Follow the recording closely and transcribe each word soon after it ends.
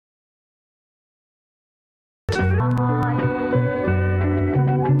Hello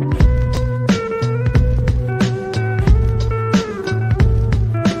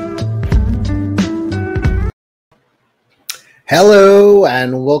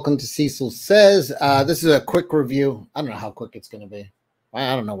and welcome to Cecil Says. This is a quick review. I don't know how quick it's going to be.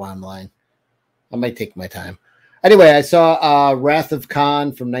 I don't know why I'm lying. I might take my time. Anyway, I saw Wrath of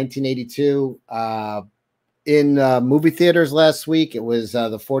Khan from 1982 in movie theaters last week. It was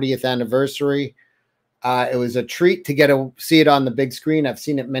the 40th anniversary. It was a treat to get to see it on the big screen. I've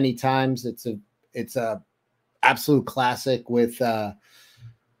seen it many times. It's a absolute classic with probably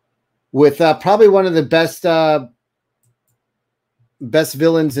one of the best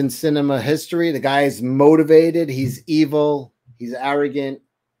villains in cinema history. The guy is motivated. He's evil. He's arrogant.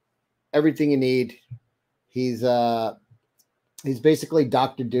 Everything you need. He's basically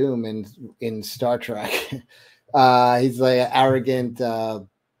Dr. Doom in Star Trek. He's like an arrogant,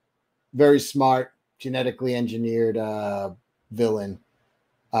 very smart, genetically engineered villain.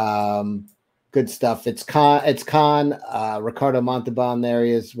 Good stuff. It's Khan. Ricardo Montalban there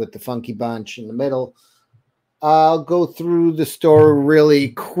he is with the Funky Bunch in the middle. I'll go through the story really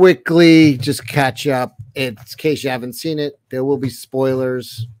quickly, just catch up. In case you haven't seen it, there will be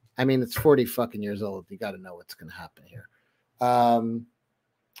spoilers. I mean, it's 40 fucking years old. You got to know what's going to happen here.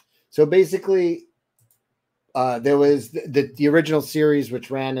 So basically, there was the original series, which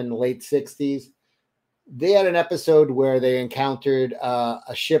ran in the late 60s. They had an episode where they encountered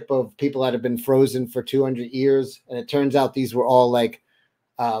a ship of people that had been frozen for 200 years. And it turns out these were all like,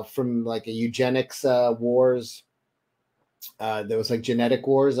 from like a eugenics wars. There was like genetic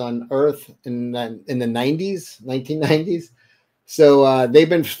wars on Earth in the 1990s. So they've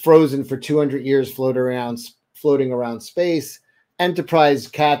been frozen for 200 years, floating around space. Enterprise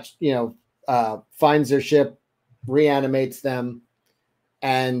finds their ship, reanimates them,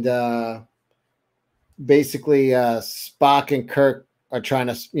 and basically Spock and Kirk are trying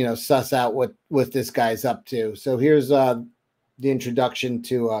to suss out what this guy's up to. So here's the introduction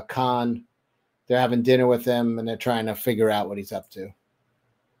to Khan. They're having dinner with him and they're trying to figure out what he's up to.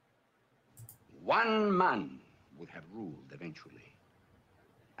 One man would have ruled eventually.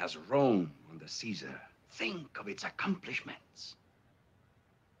 As Rome under Caesar, think of its accomplishments.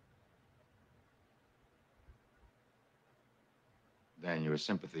 Then your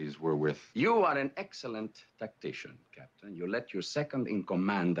sympathies were with... You are an excellent tactician, Captain. You let your second in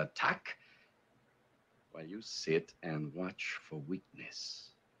command attack while you sit and watch for weakness.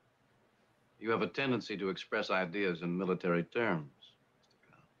 You have a tendency to express ideas in military terms, Mr.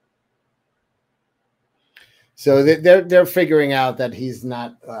 Khan. So they're figuring out that he's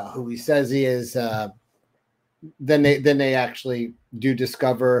not who he says he is. Then they actually do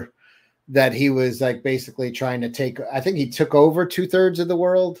discover that he was like basically trying to take. I think he took over 2/3 of the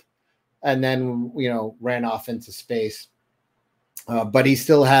world, and then ran off into space. But he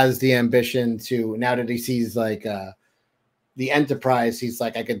still has the ambition to, now that he sees like the Enterprise, he's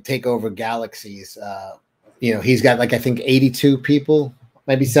like, I could take over galaxies. He's got like, I think 82 people,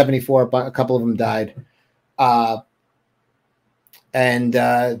 maybe 74, but a couple of them died.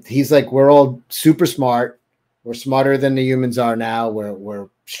 And he's like, we're all super smart. We're smarter than the humans are now. We're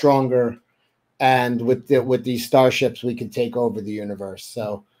stronger. And with these starships, we can take over the universe.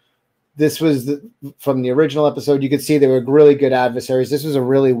 So this was from the original episode. You could see they were really good adversaries. This was a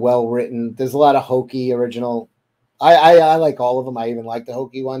really well written. There's a lot of hokey original. I like all of them. I even like the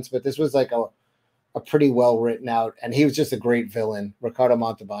hokey ones, but this was like a pretty well written out. And he was just a great villain. Ricardo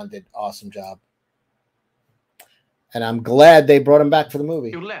Montalban did an awesome job. And I'm glad they brought him back for the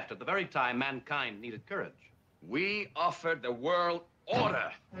movie. You left at the very time mankind needed courage. We offered the world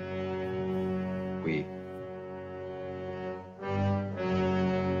order. We...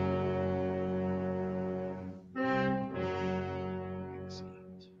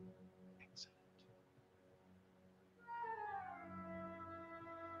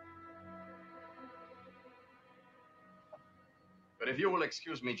 But if you will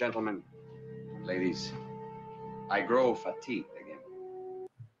excuse me, gentlemen, ladies, I grow fatigued again.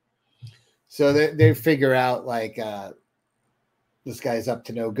 So they figure out like this guy's up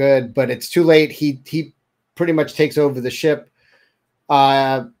to no good, but it's too late. He pretty much takes over the ship.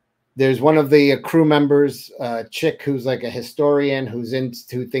 There's one of the crew members, chick who's like a historian who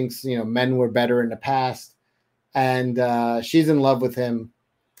thinks men were better in the past, and she's in love with him.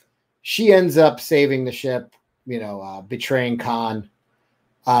 She ends up saving the ship. Betraying Khan.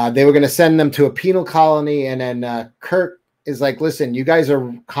 They were going to send them to a penal colony, and then Kirk is like, listen, you guys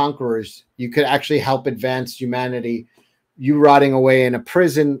are conquerors. You could actually help advance humanity. You rotting away in a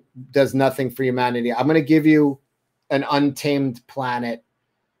prison does nothing for humanity. I'm going to give you an untamed planet,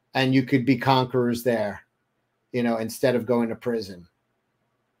 and you could be conquerors there. you know, instead of going to prison.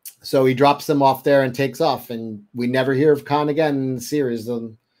 So he drops them off there and takes off, and we never hear of Khan again in the series.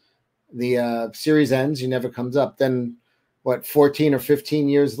 The series ends. He never comes up. Then, what, 14 or 15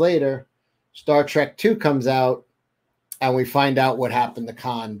 years later, Star Trek II comes out, and we find out what happened to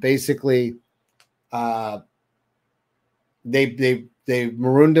Khan. Basically, they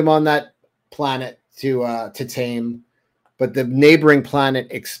marooned him on that planet to tame, but the neighboring planet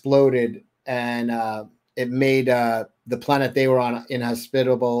exploded, and it made the planet they were on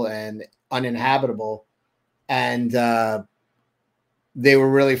inhospitable and uninhabitable, and they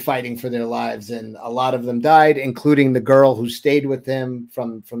were really fighting for their lives, and a lot of them died, including the girl who stayed with him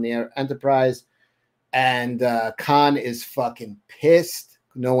from the Enterprise. And Khan is fucking pissed.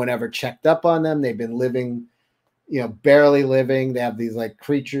 No one ever checked up on them. They've been living, you know, barely living. They have these like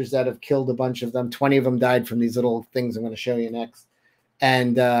creatures that have killed a bunch of them. 20 of them died from these little things I'm going to show you next.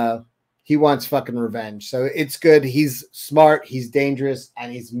 And he wants fucking revenge. So it's good. He's smart, he's dangerous,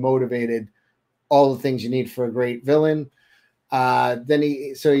 and he's motivated. All the things you need for a great villain.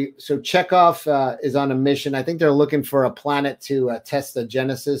 So Chekhov is on a mission. I think they're looking for a planet to test the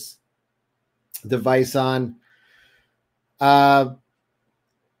Genesis device on.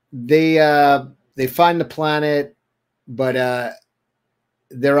 They find the planet, but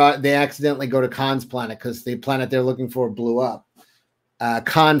they accidentally go to Khan's planet because the planet they're looking for blew up.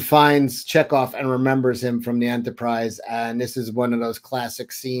 Khan finds Chekhov and remembers him from the Enterprise, and this is one of those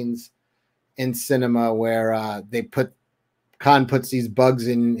classic scenes in cinema where Khan puts these bugs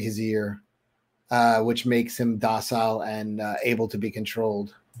in his ear, which makes him docile and able to be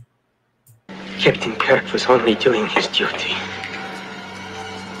controlled. Captain Kirk was only doing his duty.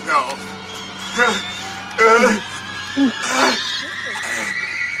 No.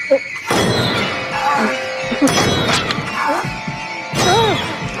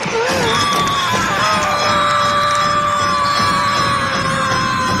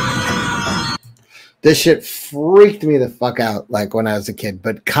 This shit freaked me the fuck out, like when I was a kid.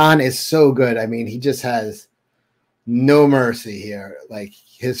 But Khan is so good. I mean, he just has no mercy here. Like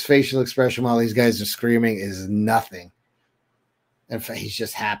his facial expression while these guys are screaming is nothing. In fact, he's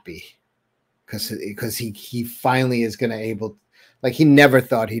just happy because he finally is going to able, like he never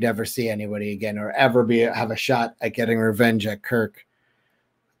thought he'd ever see anybody again or ever have a shot at getting revenge at Kirk.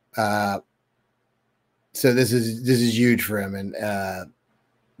 So this is huge for him, and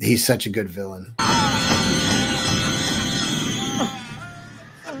he's such a good villain.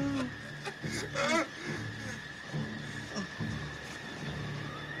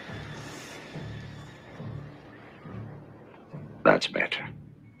 That's better.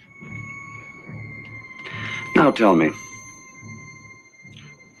 Now tell me,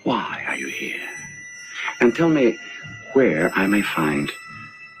 why are you here? And tell me where I may find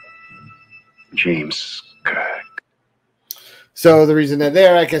James Kirk. So the reason they're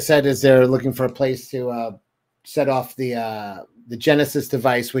there, like I said, is they're looking for a place to set off the Genesis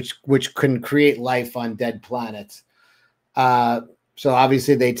device, which can create life on dead planets. So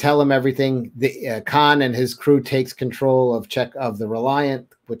obviously they tell him everything. Khan and his crew takes control of the Reliant,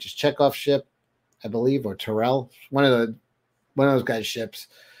 which is Chekhov's ship, I believe, or Terrell, one of those guys' ships.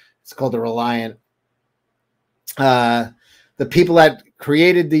 It's called the Reliant. The people that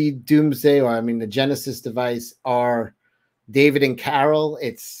created the Doomsday, the Genesis device, are David and Carol.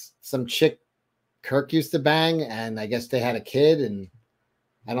 It's some chick Kirk used to bang, and I guess they had a kid, and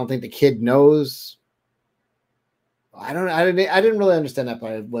I don't think the kid knows. I didn't really understand that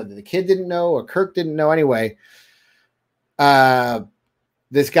part, whether the kid didn't know or Kirk didn't know. Anyway,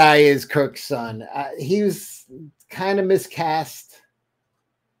 this guy is Kirk's son. He was kind of miscast.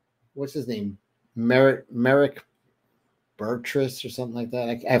 What's his name? Merrick Burtress or something like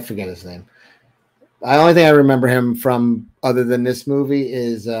that. I forget his name. The only thing I remember him from, other than this movie,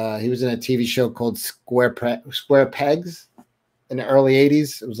 is he was in a TV show called Square Pegs in the early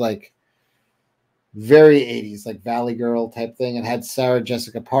 80s. It was like very 80s, like Valley Girl type thing. It had Sarah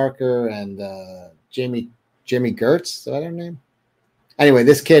Jessica Parker and Jamie Gertz. Is that her name? Anyway,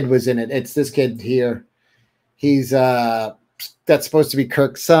 this kid was in it. It's this kid here. He's that's supposed to be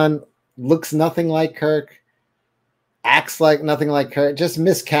Kirk's son. Looks nothing like Kirk. Acts like nothing like Kirk. Just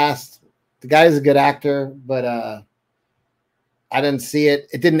miscast. The guy is a good actor, but I didn't see it.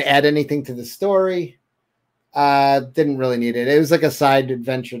 It didn't add anything to the story. Didn't really need it. It was like a side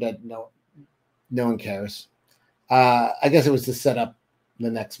adventure that no one cares. I guess it was to set up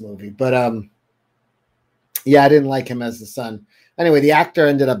the next movie. But yeah, I didn't like him as the son. Anyway, the actor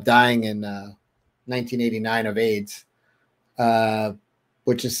ended up dying in 1989 of AIDS,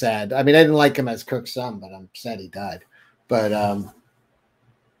 which is sad. I mean, I didn't like him as Kirk's son, but I'm sad he died. But I'm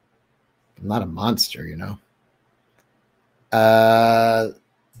not a monster, you know. So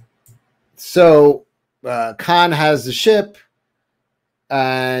Khan has the ship,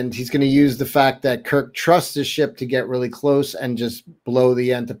 and he's going to use the fact that Kirk trusts his ship to get really close and just blow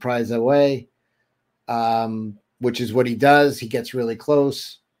the Enterprise away, which is what he does. He gets really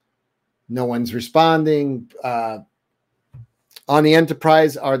close. No one's responding. On the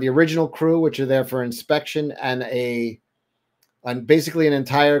Enterprise are the original crew, which are there for inspection, and basically an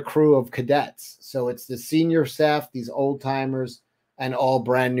entire crew of cadets. So it's the senior staff, these old timers, and all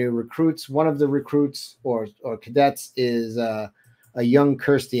brand new recruits. One of the recruits or cadets is a young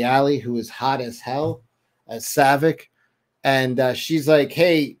Kirstie Alley, who is hot as hell, as Saavik. And she's like,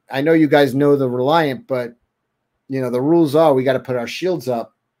 hey, I know you guys know the Reliant, but the rules are we got to put our shields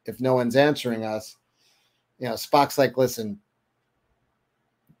up if no one's answering us. Spock's like, listen,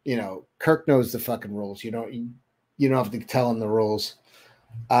 Kirk knows the fucking rules. You don't have to tell him the rules.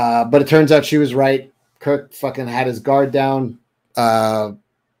 But it turns out she was right. Kirk fucking had his guard down. Khan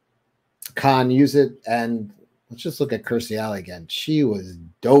used it, and let's just look at Kirstie Alley again. She was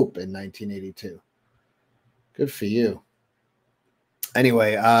dope in 1982. Good for you.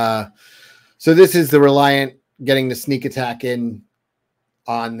 Anyway, so this is the Reliant getting the sneak attack in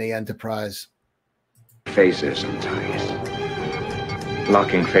on the Enterprise. Phasers on target.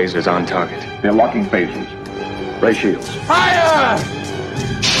 Locking phasers on target. They're locking phasers. Ray shields. Fire!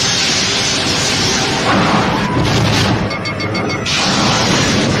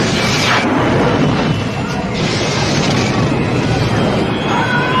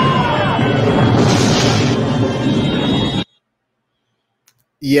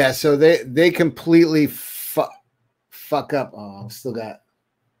 Yeah, so they completely fuck up. Oh, still got.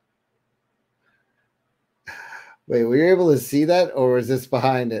 Wait, were you able to see that, or is this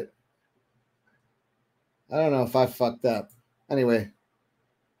behind it? I don't know if I fucked up. Anyway,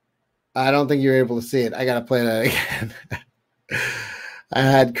 I don't think you're able to see it. I gotta play that again. I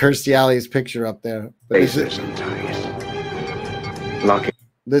had Kirstie Alley's picture up there. But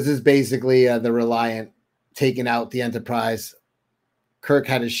this is basically the Reliant taking out the Enterprise. Kirk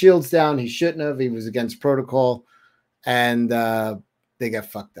had his shields down. He shouldn't have. He was against protocol, and they got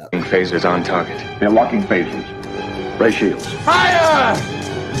fucked up. Phasers on target. They're locking phasers. Ray shields. Fire!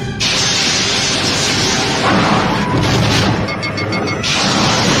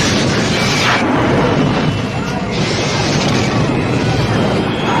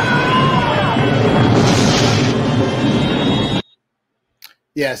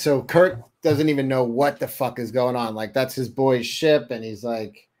 Yeah, so Kirk doesn't even know what the fuck is going on. Like, that's his boy's ship, and he's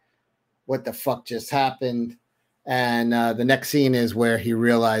like, what the fuck just happened? And the next scene is where he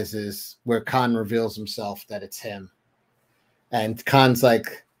realizes, where Khan reveals himself that it's him. And Khan's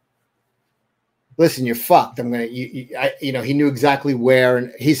like, listen, you're fucked. I'm going to, he knew exactly where,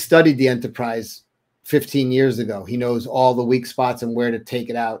 and he studied the Enterprise 15 years ago. He knows all the weak spots and where to take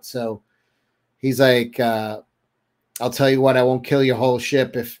it out. So he's like, I'll tell you what, I won't kill your whole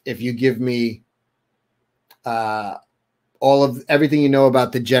ship if you give me all of everything you know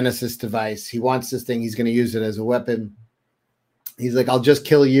about the Genesis device. He wants this thing. He's going to use it as a weapon. He's like, I'll just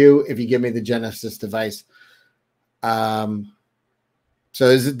kill you if you give me the Genesis device.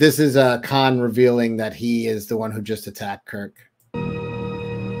 So this is Khan revealing that he is the one who just attacked Kirk.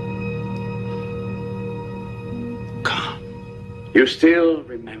 Khan, you still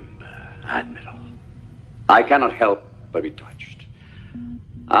remember, Admiral. I cannot help but be touched.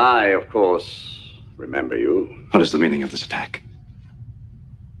 I, of course, remember you. What is the meaning of this attack?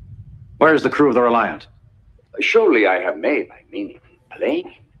 Where is the crew of the Reliant? Surely I have made my meaning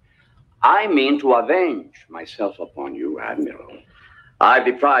plain. I mean to avenge myself upon you, Admiral. I've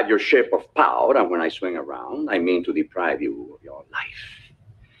deprived your ship of power, and when I swing around, I mean to deprive you of your life.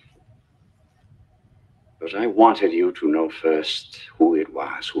 But I wanted you to know first who it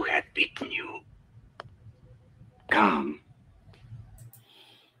was who had beaten you. Khan.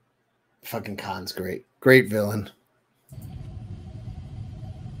 Fucking Khan's great. Great villain.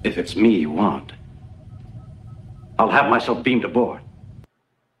 If it's me you want, I'll have myself beamed aboard.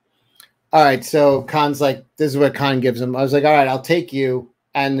 All right, so Khan's like, this is what Khan gives him. I was like, all right, I'll take you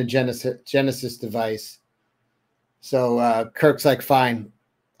and the Genesis device. So Kirk's like, fine,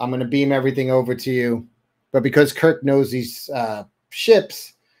 I'm going to beam everything over to you. But because Kirk knows these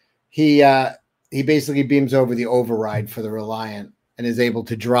ships, he basically beams over the override for the Reliant and is able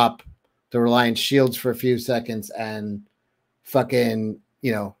to drop the Reliant shields for a few seconds and fucking,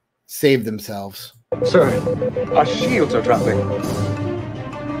 save themselves. Sir, our shields are dropping.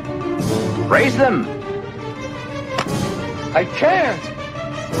 Raise them! I can't!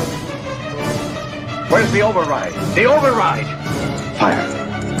 Where's the override? The override! Fire.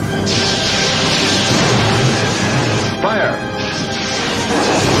 Fire!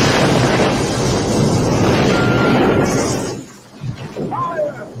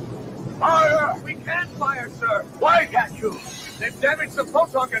 damaged the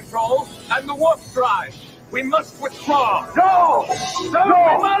photon control and the warp drive. We must withdraw. No! No!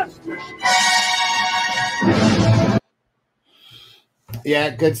 We must! Yeah,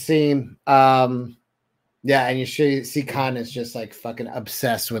 good scene. Yeah, and you see Khan is just like fucking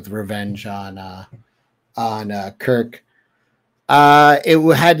obsessed with revenge on Kirk.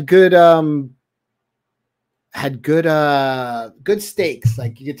 It had good stakes.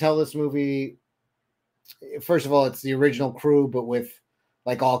 Like you could tell this movie, first of all, it's the original crew, but with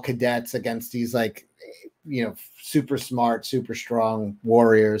like all cadets against these like, you know, super smart, super strong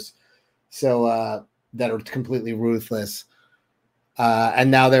warriors. So that are completely ruthless. And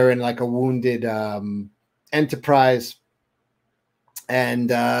now they're in like a wounded Enterprise. And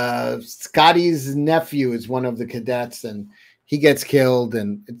Scotty's nephew is one of the cadets, and he gets killed,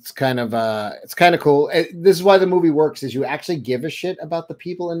 and it's kind of cool. This is why the movie works: is you actually give a shit about the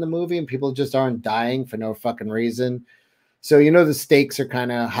people in the movie, and people just aren't dying for no fucking reason. So you know the stakes are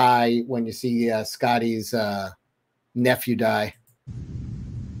kind of high when you see Scotty's nephew die.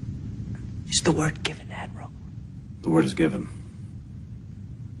 Is the word given, Admiral? The word is given.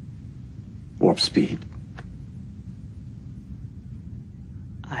 Warp speed.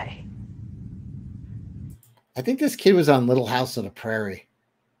 I think this kid was on Little House on the Prairie.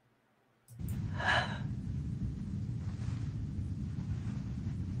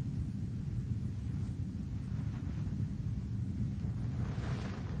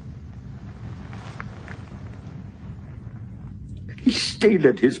 He stayed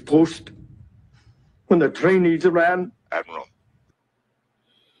at his post when the trainees ran. Admiral.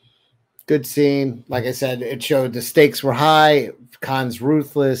 Good scene. Like I said, it showed the stakes were high. Khan's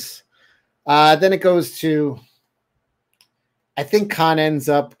ruthless. Then it goes to, I think Khan ends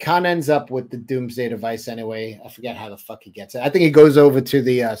up with the Doomsday device anyway. I forget how the fuck he gets it. I think he goes over to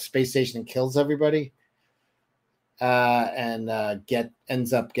the space station and kills everybody. And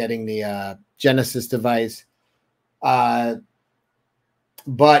ends up getting the Genesis device. But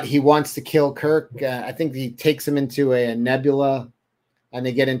he wants to kill Kirk. I think he takes him into a nebula, and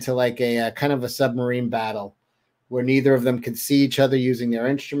they get into like a kind of a submarine battle where neither of them can see each other using their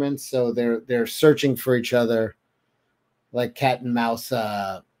instruments. So they're searching for each other like cat and mouse.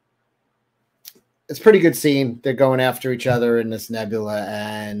 It's a pretty good scene. They're going after each other in this nebula,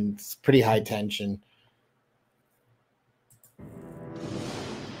 and it's pretty high tension.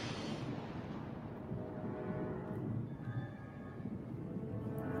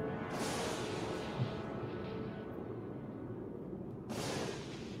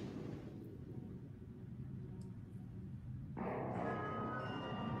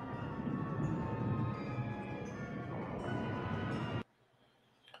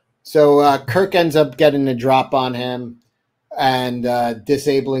 So Kirk ends up getting a drop on him and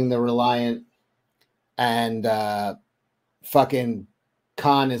disabling the Reliant. And fucking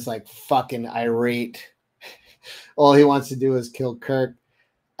Khan is like fucking irate. All he wants to do is kill Kirk.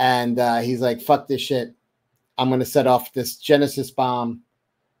 And he's like, fuck this shit. I'm going to set off this Genesis bomb.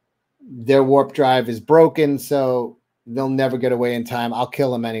 Their warp drive is broken, so they'll never get away in time. I'll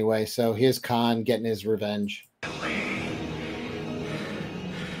kill him anyway. So here's Khan getting his revenge.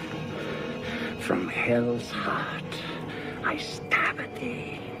 From hell's heart, I stab at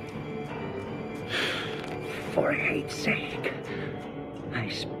thee. For hate's sake, I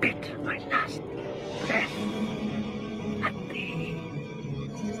spit my last breath at thee.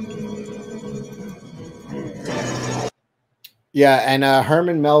 Yeah, and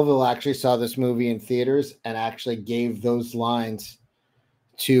Herman Melville actually saw this movie in theaters and actually gave those lines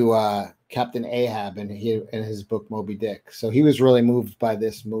to Captain Ahab in his book Moby Dick. So he was really moved by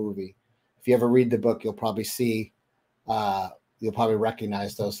this movie. If you ever read the book, you'll probably see, you'll probably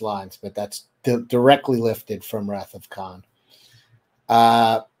recognize those lines, but that's directly lifted from Wrath of Khan.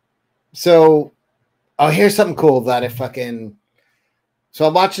 So, here's something cool that I fucking, so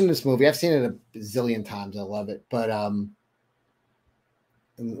I'm watching this movie. I've seen it a zillion times. I love it. But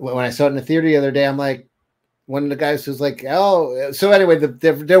when I saw it in the theater the other day, I'm like, one of the guys was like, oh, so anyway,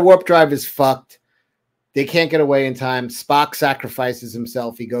 their warp drive is fucked. They can't get away in time. Spock sacrifices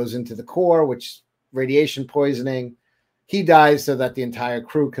himself. He goes into the core, which radiation poisoning. He dies so that the entire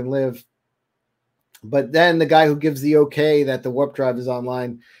crew can live. But then the guy who gives the okay that the warp drive is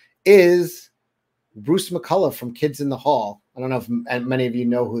online is Bruce McCullough from Kids in the Hall. I don't know if many of you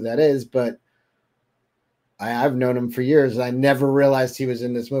know who that is, but I've known him for years. And I never realized he was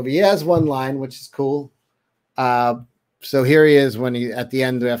in this movie. He has one line, which is cool. So here he is when he, at the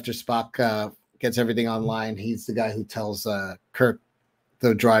end, after Spock gets everything online, he's the guy who tells Kirk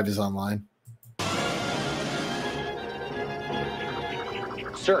the drive is online.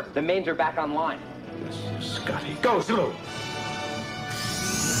 Sir, the mains are back online. Scotty. Go, Zulu.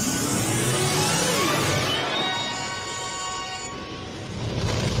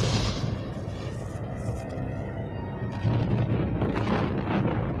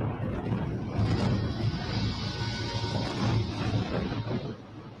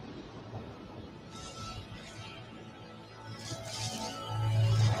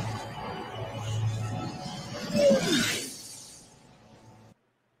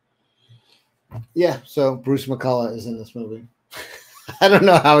 Yeah, so Bruce McCullough is in this movie. I don't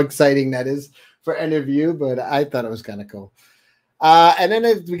know how exciting that is for any of you, but I thought it was kind of cool. And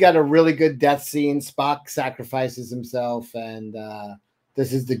then we got a really good death scene. Spock sacrifices himself, and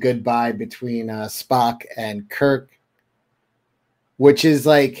this is the goodbye between Spock and Kirk, which is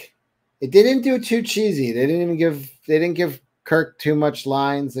like, it didn't do too cheesy. They didn't give Kirk too much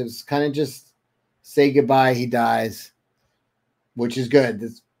lines. It was kind of just say goodbye. He dies, which is good.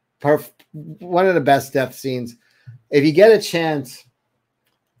 It's perfect. One of the best death scenes. If you get a chance,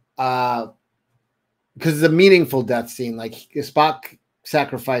 because it's a meaningful death scene, like Spock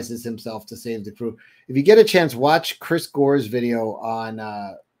sacrifices himself to save the crew. If you get a chance, watch Chris Gore's video on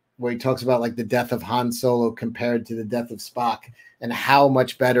where he talks about like the death of Han Solo compared to the death of Spock and how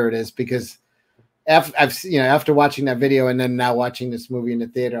much better it is. Because after watching that video and then now watching this movie in the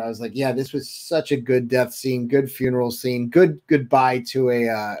theater, I was like, yeah, this was such a good death scene, good funeral scene, good goodbye to a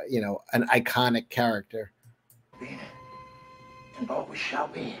an iconic character. And always shall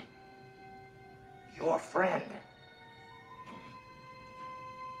be your friend.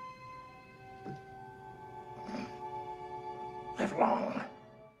 Live long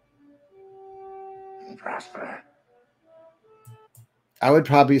and prosper. I would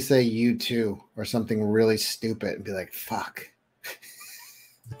probably say you too, or something really stupid and be like, fuck.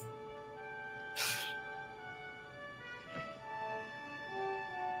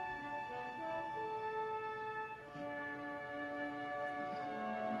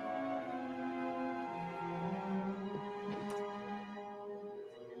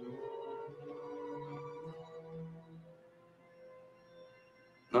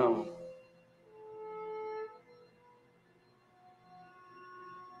 No.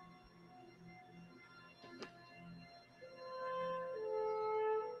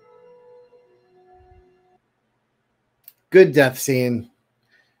 Good death scene.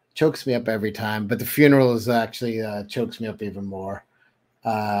 Chokes me up every time, but the funeral is actually chokes me up even more.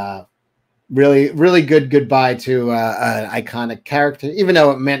 Really, really good goodbye to an iconic character, even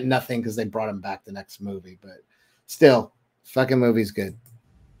though it meant nothing because they brought him back the next movie. But still, fucking movie's good.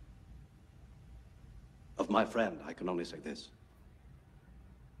 Of my friend, I can only say this.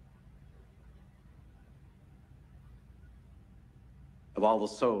 Of all the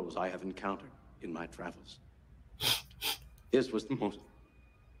souls I have encountered in my travels, his was the most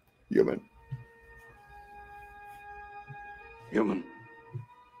Human.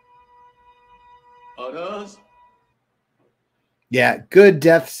 Others? Yeah, good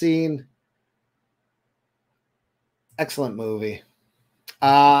death scene. Excellent movie.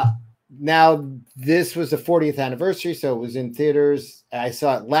 Now, this was the 40th anniversary, so it was in theaters. I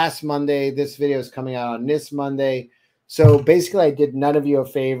saw it last Monday. This video is coming out on this Monday. So basically, I did none of you a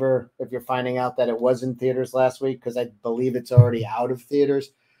favor if you're finding out that it was in theaters last week, because I believe it's already out of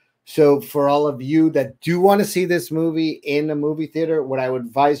theaters. So for all of you that do want to see this movie in a movie theater, what I would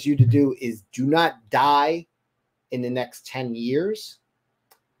advise you to do is do not die in the next 10 years.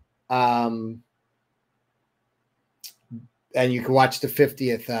 And you can watch the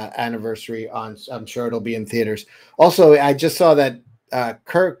 50th anniversary on, I'm sure it'll be in theaters. Also, I just saw that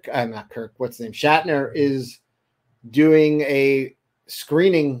what's his name? Shatner is doing a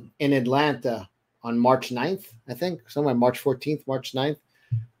screening in Atlanta on March 9th, I think, somewhere March 14th, March 9th,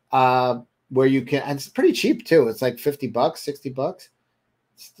 where you can, and it's pretty cheap too. It's like $50,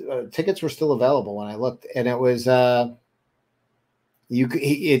 $60. Tickets were still available when I looked, and it was, you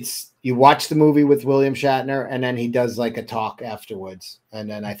watch the movie with William Shatner, and then he does like a talk afterwards. And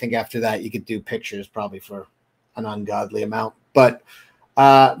then I think after that, you could do pictures probably for an ungodly amount, but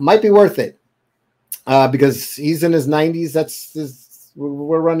might be worth it. Because he's in his 90s.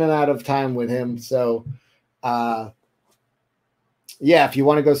 We're running out of time with him. So, yeah, if you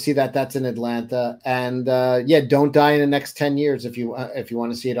want to go see that, that's in Atlanta. And yeah, don't die in the next 10 years if you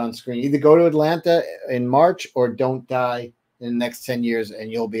want to see it on screen. Either go to Atlanta in March or don't die in the next 10 years,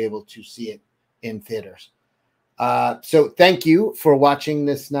 and you'll be able to see it in theaters. So thank you for watching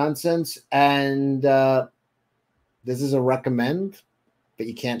this nonsense. And this is a recommend, but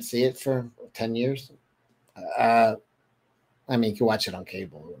you can't see it for 10 years. I mean, you can watch it on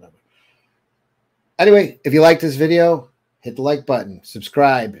cable or whatever. Anyway, if you like this video, hit the like button,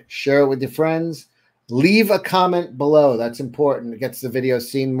 subscribe, share it with your friends, leave a comment below. That's important. It gets the video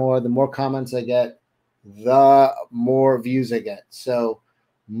seen more. The more comments I get, the more views I get. So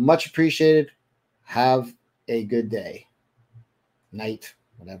much appreciated. Have a good day, night,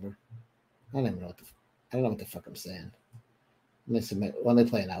 whatever. I don't even know I don't know what the fuck I'm saying. Let me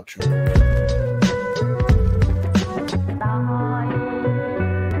play an outro.